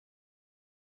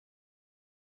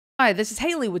Hi, this is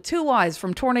Haley with 2Ys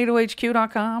from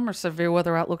tornadohq.com or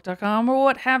severeweatheroutlook.com or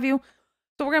what have you.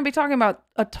 So we're going to be talking about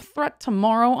a threat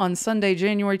tomorrow on Sunday,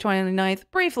 January 29th.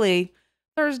 Briefly,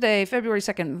 Thursday, February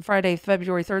 2nd, Friday,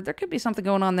 February 3rd. There could be something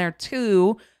going on there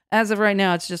too. As of right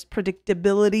now, it's just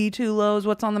predictability too low is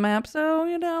what's on the map.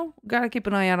 So, got to keep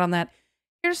an eye out on that.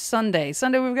 Here's Sunday.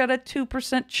 Sunday, we've got a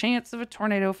 2% chance of a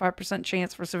tornado, 5%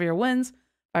 chance for severe winds,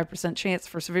 5% chance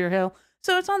for severe hail.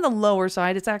 So it's on the lower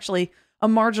side. It's actually a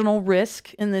marginal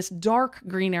risk in this dark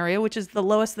green area, which is the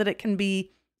lowest that it can be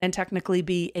and technically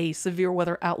be a severe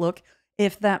weather outlook,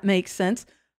 if that makes sense.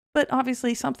 But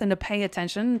obviously something to pay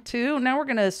attention to. Now we're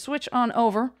going to switch on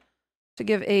over to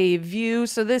give a view.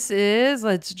 So this is,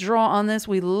 let's draw on this.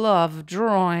 We love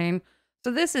drawing. So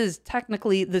this is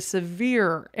technically the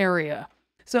severe area.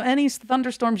 So any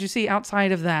thunderstorms you see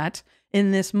outside of that in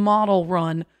this model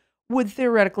run would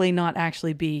theoretically not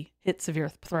actually be hit severe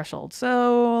threshold.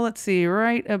 So let's see,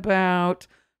 right about,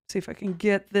 see if I can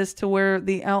get this to where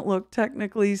the outlook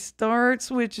technically starts,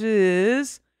 which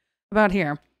is about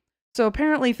here. So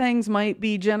apparently things might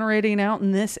be generating out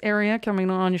in this area coming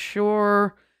on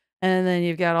shore, and then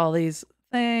you've got all these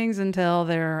things until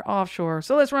they're offshore.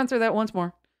 So let's run through that once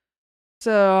more.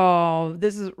 So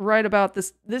this is right about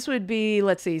this. This would be,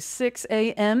 let's see, 6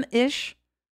 a.m.-ish.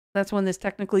 That's when this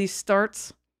technically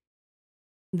starts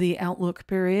the outlook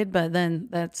period, but then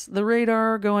that's the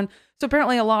radar going. So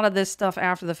apparently a lot of this stuff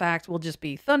after the fact will just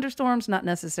be thunderstorms, not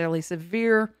necessarily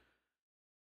severe.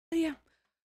 But yeah.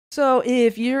 So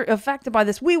if you're affected by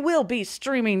this, we will be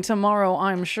streaming tomorrow,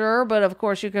 I'm sure. But of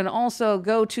course, you can also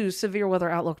go to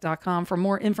severeweatheroutlook.com for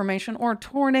more information, or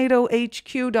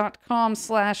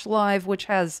tornadohq.com/live, which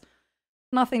has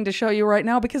nothing to show you right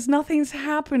now because nothing's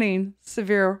happening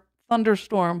severe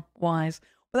thunderstorm wise.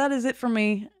 But that is it for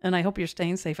me, and I hope you're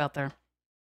staying safe out there.